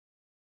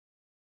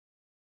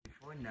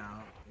For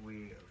now,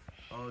 we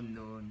all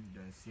know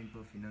the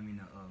simple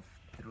phenomena of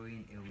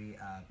throwing away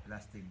our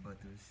plastic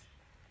bottles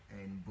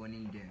and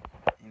burning them,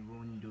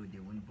 even though they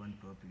won't burn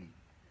properly.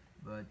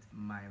 But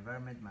my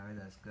environment, my world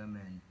has come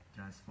and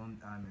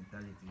transformed our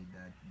mentality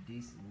that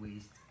this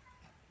waste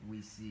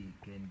we see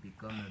can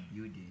become a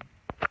building.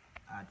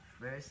 At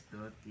first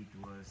thought it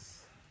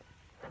was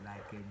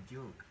like a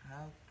joke.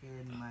 How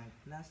can my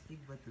plastic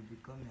bottle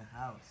become a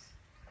house?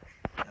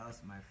 That was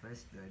my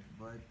first thought,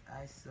 but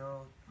I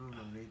saw proof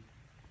of it,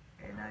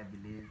 and I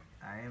believe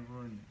I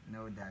even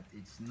know that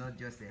it's not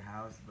just a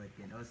house but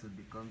can also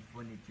become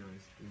furniture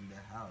in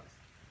the house.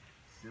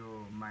 So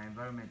my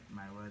environment,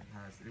 my world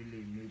has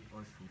really made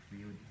us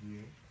fulfilled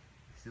here.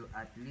 So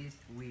at least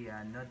we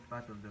are not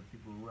part of the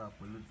people who are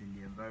polluting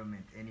the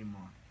environment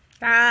anymore.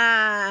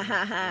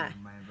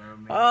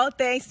 All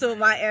thanks to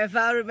my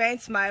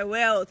environment, my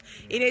wealth.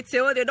 Yeah. In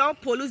Int'l, they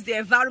don't pollute the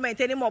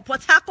environment anymore.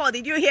 Port Harcourt,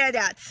 did you hear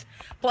that?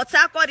 Port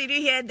Harcourt, did you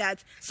hear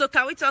that? So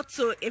can we talk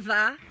to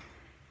Eva?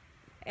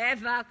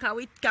 Eva,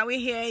 can we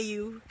hear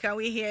you? Can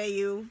we hear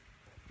you?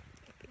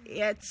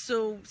 Yeah.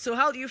 So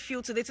how do you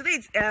feel today? Today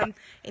is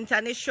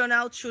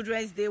International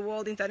Children's Day,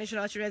 World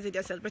International Children's Day.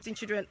 They're celebrating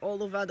children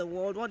all over the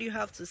world. What do you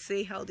have to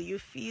say? How do you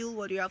feel?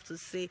 What do you have to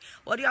say?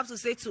 What do you have to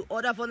say to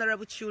other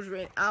vulnerable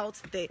children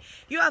out there?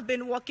 You have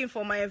been working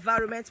for my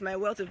environment, my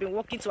wealth. You've been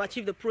working to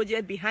achieve the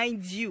project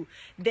behind you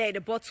there,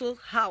 the bottle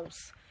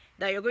house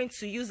that you're going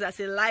to use as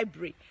a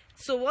library.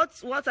 So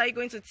what are you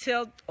going to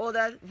tell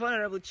other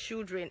vulnerable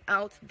children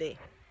out there?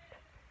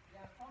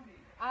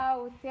 I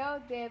will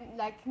tell them,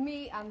 like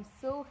me, I'm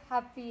so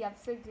happy, I'm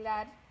so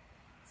glad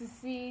to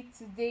see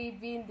today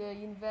being the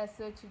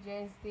Universal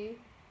Children's Day.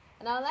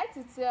 And I would like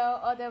to tell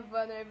other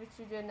vulnerable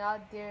children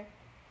out there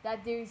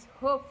that there is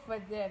hope for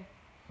them.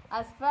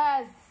 As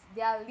far as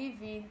they are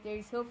living, there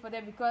is hope for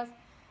them, because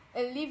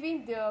a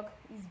living dog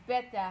is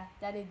better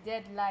than a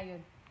dead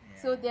lion.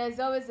 Yeah. So there's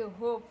always a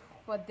hope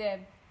for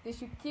them. They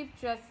should keep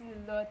trusting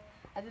the Lord,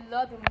 and the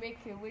Lord will make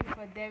a way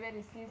for them where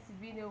there seems to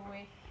be no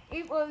way.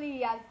 If only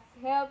He has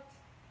helped,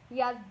 He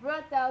has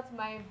brought out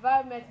my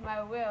environment,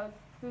 my wealth,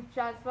 to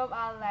transform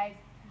our lives,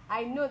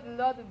 I know the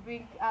Lord will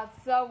bring out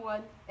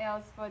someone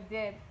else for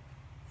them.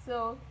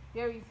 So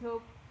there is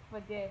hope for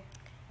them.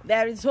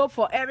 There is hope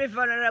for every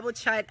vulnerable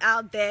child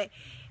out there.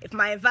 If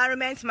my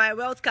environment, my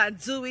wealth can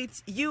do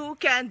it, you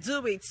can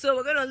do it. So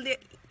we're going to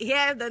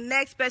hear the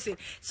next person.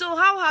 So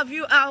how have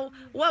you,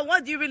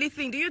 what do you really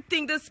think? Do you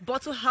think this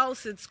bottle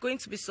house is going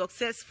to be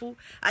successful?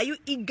 Are you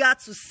eager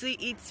to see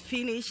it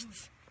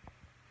finished?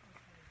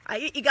 Are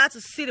you eager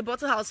to see the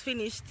bottle house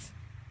finished?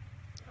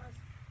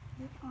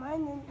 My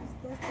name is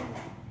Destiny.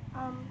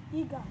 I'm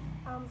eager.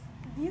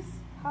 This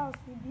house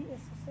will be a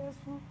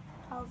successful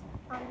house,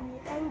 and we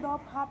will end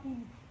up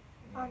happily,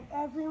 and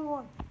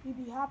everyone will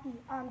be happy,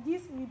 and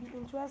this will be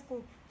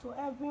interesting to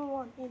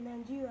everyone in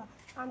Nigeria.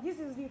 And this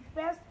is the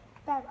first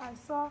time I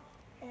saw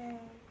a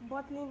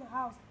bottling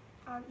house,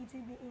 and it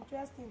will be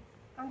interesting.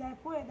 And I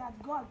pray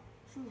that God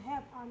should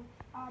help, and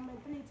our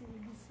mentality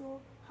will be so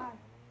high.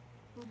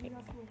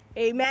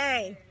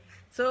 Amen.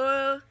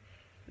 So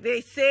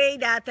they say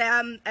that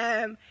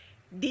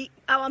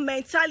our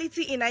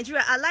mentality in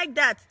Nigeria, I like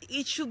that.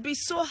 It should be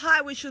so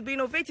high. We should be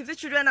innovative. The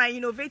children are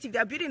innovative. They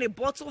are building a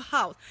bottle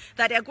house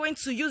that they are going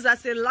to use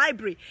as a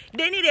library.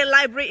 They need a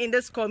library in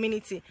this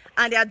community,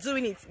 and they are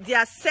doing it. They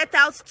are set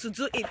out to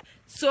do it.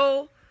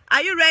 So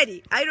are you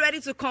ready? Are you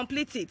ready to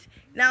complete it?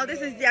 Now this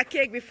is their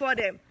cake before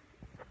them.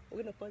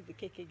 We're going to pause the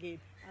cake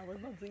again. I was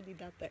not doing it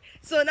that time.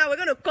 So now we're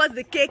going to cut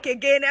the cake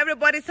again.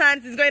 Everybody's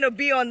hands is going to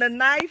be on the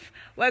knife.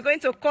 We're going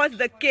to cut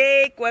the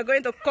cake. We're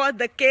going to cut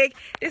the cake.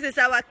 This is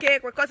our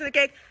cake. We're cutting the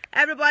cake.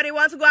 Everybody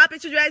wants to go Happy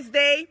Children's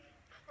Day.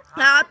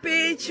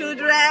 Happy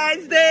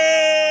Children's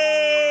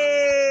Day.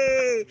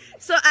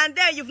 So, and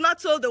then you've not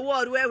told the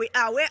world where we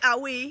are. Where are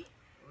we?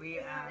 We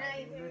are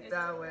Youth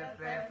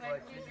Welfare for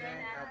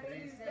Children at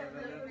Bliss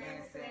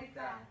Development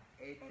Center,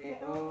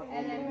 ECO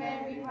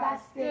Library for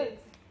OVCs.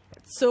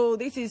 So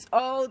this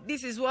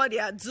is what they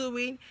are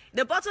doing.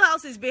 The bottle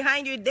house is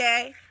behind you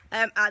there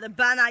at the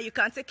banner. You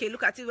can take a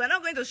look at it. We're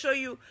not going to show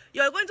you.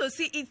 You're going to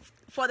see it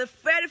for the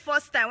very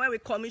first time when we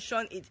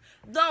commission it.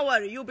 Don't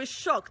worry, you'll be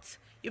shocked.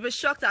 You'll be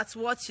shocked at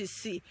what you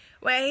see.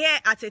 We're here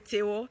at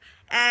Int'l,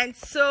 and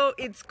so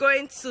it's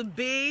going to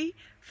be,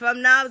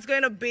 from now it's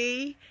going to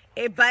be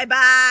a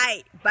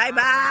bye-bye.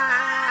 Bye-bye.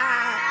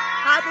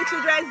 Happy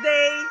Children's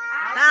Day.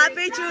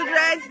 Happy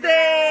Children's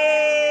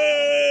Day.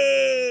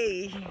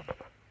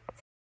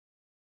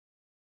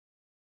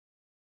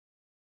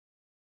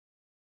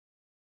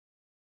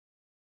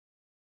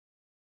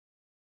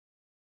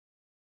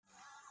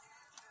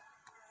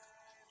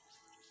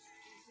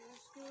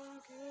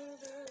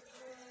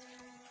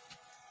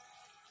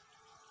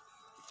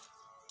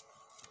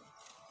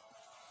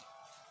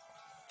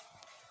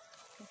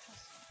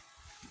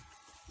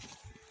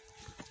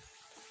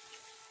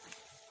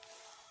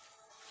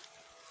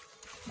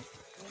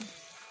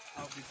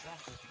 I'll be back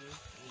with you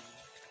in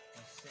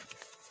a sec.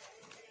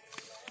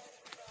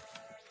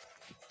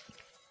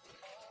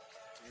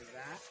 You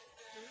back?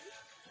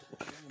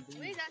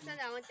 Where's that son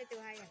I wanted to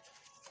hire?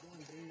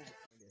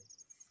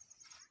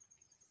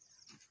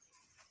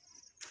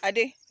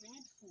 Ade, We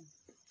need food.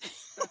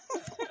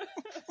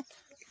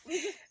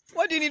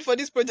 what do you need for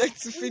this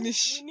project to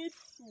finish? We need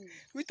food.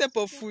 Which type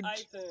of food?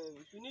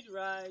 Items. We need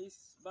rice,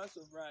 bags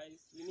of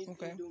rice. We need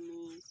Okay.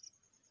 indomie.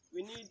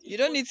 We need. You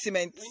don't need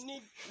cement. We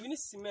need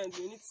cement.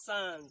 We need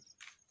sand.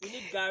 We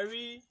need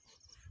gari.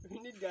 We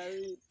need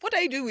gari. What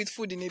are you doing with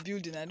food in a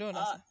building? I don't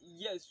understand.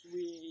 Yes,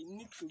 we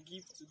need to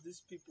give to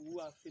these people who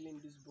are filling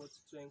this boat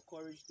to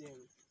encourage them.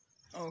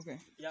 Oh, okay.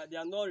 Yeah, they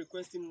are not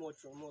requesting much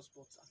from us,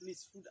 but at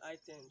least food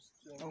items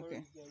to encourage Okay.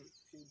 them to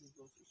fill these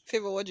bottles.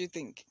 Favor, what do you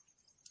think?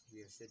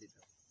 You have said it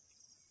all.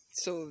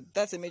 So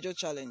that's a major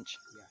challenge.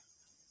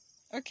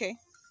 Yeah. Okay.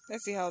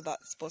 Let's see how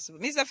that's possible.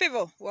 Mr.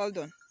 Favor, well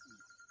done.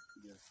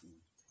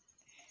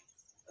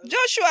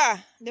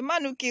 Joshua, the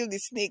man who killed the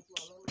snake.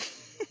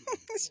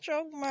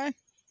 Strong man.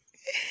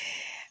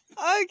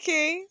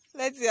 Okay.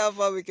 Let's see how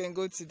far we can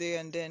go today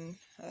and then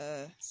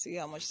see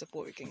how much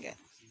support we can get.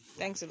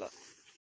 Thanks a lot.